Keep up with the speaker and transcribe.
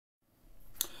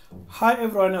Hi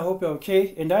everyone, I hope you're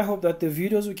okay, and I hope that the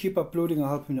videos we keep uploading are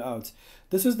helping you out.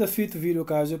 This is the fifth video,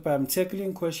 guys, where I'm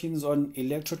tackling questions on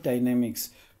electrodynamics.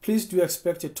 Please do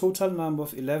expect a total number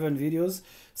of 11 videos,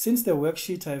 since the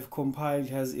worksheet I've compiled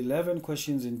has 11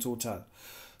 questions in total.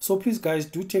 So please, guys,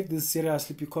 do take this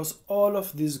seriously, because all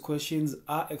of these questions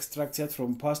are extracted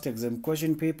from past exam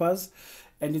question papers,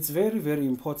 and it's very, very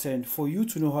important for you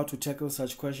to know how to tackle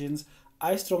such questions.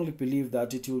 I strongly believe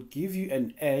that it will give you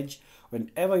an edge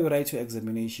whenever you write your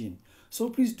examination.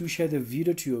 So please do share the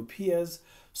video to your peers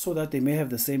so that they may have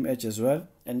the same edge as well.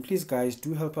 And please, guys,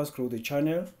 do help us grow the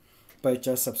channel by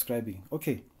just subscribing.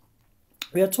 Okay,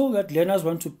 we are told that learners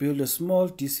want to build a small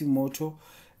DC motor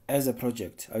as a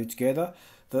project. Are you together?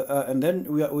 And then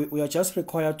we are just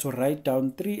required to write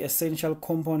down 3 essential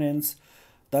components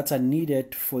that are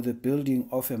needed for the building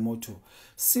of a motor.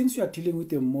 Since we are dealing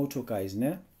with a motor, guys,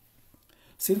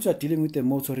 since we are dealing with a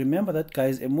motor, remember that,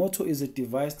 guys, a motor is a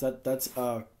device that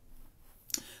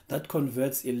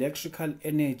converts electrical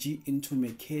energy into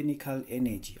mechanical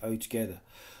energy. Are you together?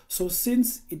 So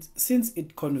since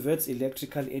it converts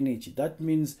electrical energy, that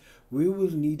means we will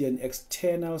need an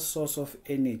external source of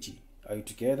energy. Are you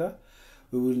together?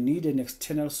 We will need an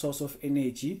external source of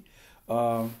energy.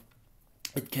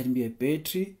 It can be a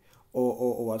battery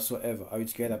or whatsoever. Are you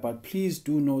together? But please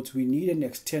do note, we need an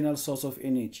external source of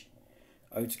energy.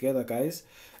 Are you together, guys?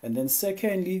 And then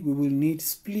secondly, we will need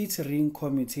split ring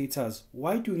commutators.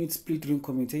 Why do we need split ring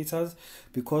commutators?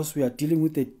 Because we are dealing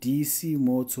with a DC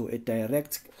motor, a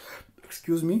direct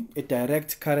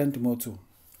current motor.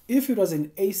 If it was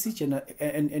an AC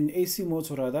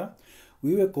motor rather,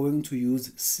 we were going to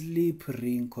use slip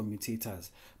ring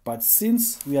commutators. But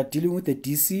since we are dealing with a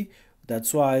DC,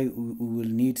 that's why we will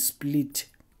need split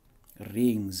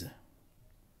rings.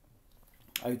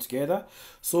 Are you together?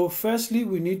 So firstly,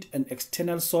 we need an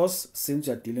external source since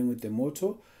we are dealing with the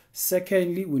motor.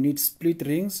 Secondly, we need split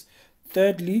rings.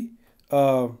 Thirdly,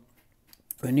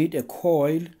 we need a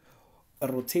coil, a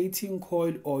rotating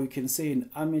coil, or you can say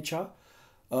an armature.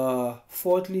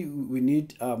 Fourthly, we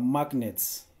need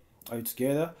magnets. Are you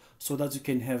together? So that you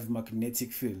can have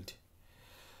magnetic field.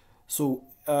 So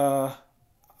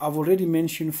I've already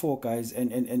mentioned 4, guys,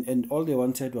 and all they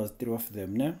wanted was 3 of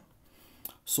them, né?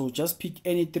 So just pick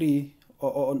any 3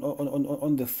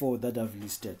 on the 4 that I've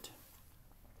listed.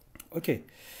 Okay.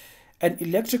 An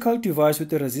electrical device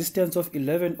with a resistance of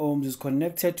 11 ohms is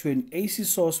connected to an AC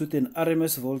source with an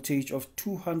RMS voltage of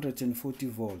 240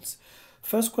 volts.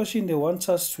 First question, they want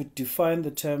us to define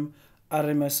the term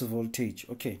RMS voltage.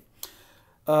 Okay.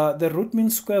 The root mean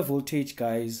square voltage,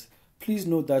 guys, please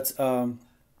note that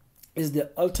is the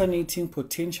alternating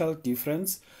potential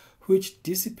difference which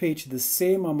dissipates the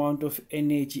same amount of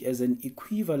energy as an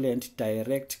equivalent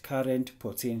direct current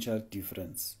potential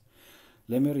difference.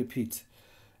 Let me repeat.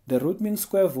 The root mean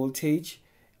square voltage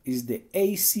is the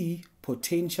AC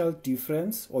potential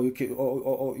difference, or you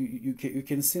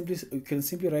can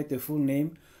simply write the full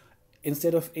name.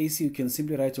 Instead of AC, you can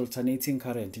simply write alternating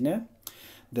current. Né?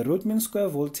 The root mean square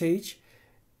voltage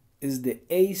is the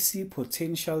AC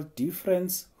potential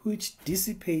difference which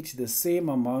dissipates the same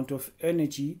amount of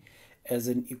energy as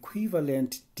an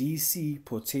equivalent DC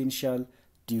potential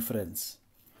difference.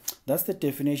 That's the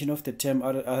definition of the term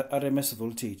RMS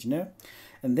voltage. Né?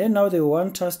 And then now they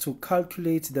want us to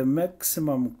calculate the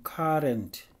maximum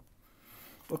current.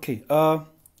 Okay,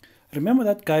 remember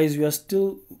that, guys,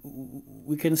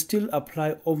 we can still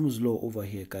apply Ohm's law over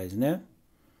here, guys. Né?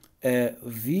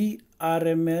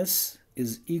 VRMS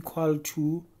is equal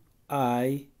to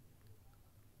I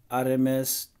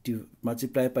RMS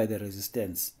multiplied by the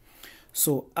resistance.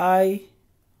 So I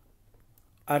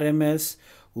RMS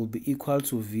will be equal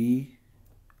to V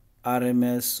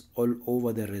RMS all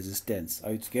over the resistance.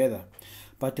 Are you together?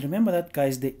 But remember that,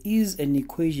 guys, there is an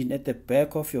equation at the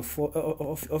back of your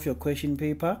question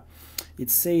paper. It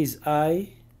says I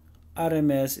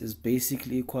RMS is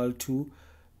basically equal to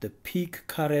the peak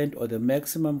current or the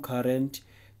maximum current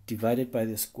divided by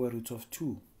the square root of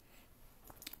 2.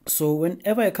 So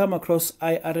whenever I come across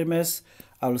IRMS,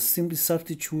 I'll simply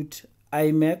substitute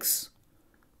Imax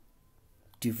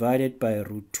divided by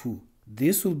root 2.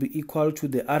 This will be equal to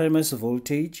the RMS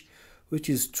voltage, which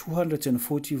is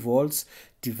 240 volts,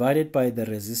 divided by the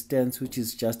resistance, which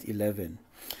is just 11.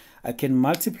 I can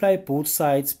multiply both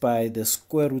sides by the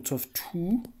square root of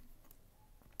 2.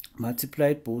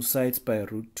 Multiply both sides by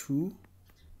root 2,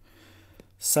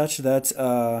 such that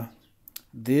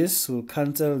this will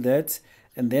cancel that,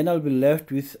 and then I'll be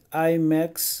left with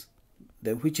Imax,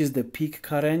 which is the peak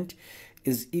current,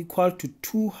 is equal to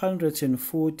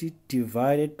 240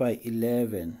 divided by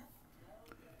 11.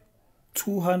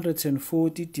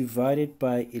 240 divided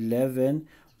by 11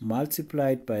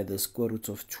 multiplied by the square root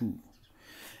of 2.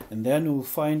 And then we'll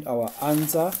find our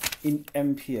answer in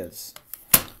amperes.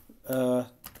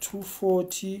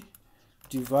 240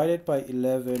 divided by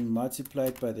 11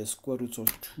 multiplied by the square root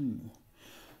of 2.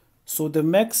 So the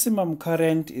maximum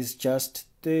current is just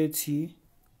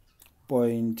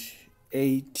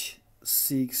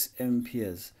 30.86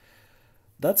 amperes.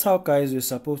 That's how, guys, we're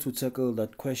supposed to tackle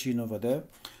that question over there.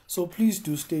 So please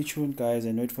do stay tuned, guys,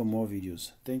 and wait for more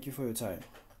videos. Thank you for your time.